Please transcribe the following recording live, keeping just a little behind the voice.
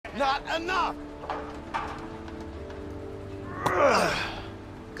Not enough!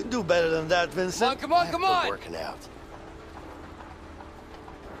 Can do better than that, Vincent. Come on, come on! Working out.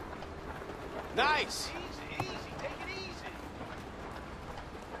 Nice! Easy, take it easy.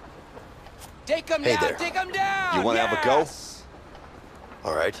 Take him Hey down, there. take him down! You want to have a go? Yes!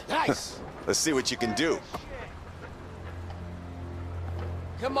 All right. Nice! Let's see what you can do.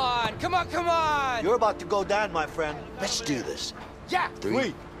 Come on, come on, come on! You're about to go down, my friend. Let's do this. Yeah!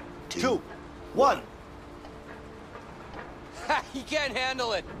 3, 2, 1. He can't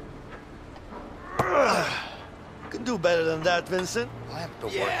handle it! Can do better than that, Vincent. I have to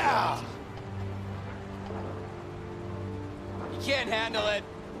work Yeah! out. He can't handle it!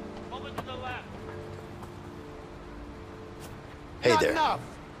 Over to the left. Hey Not there. enough!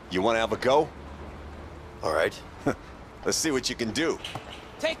 You want to have a go? All right. Let's see what you can do.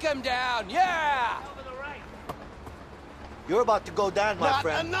 Take him down, yeah! Over the right. You're about to go down, my Not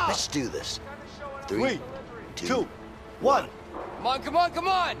friend. enough. Let's do this. 3, 3, 2, 1. Come on, come on, come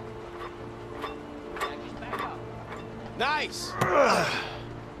on! Nice!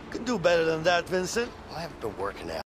 Can do better than that, Vincent. I have been working out.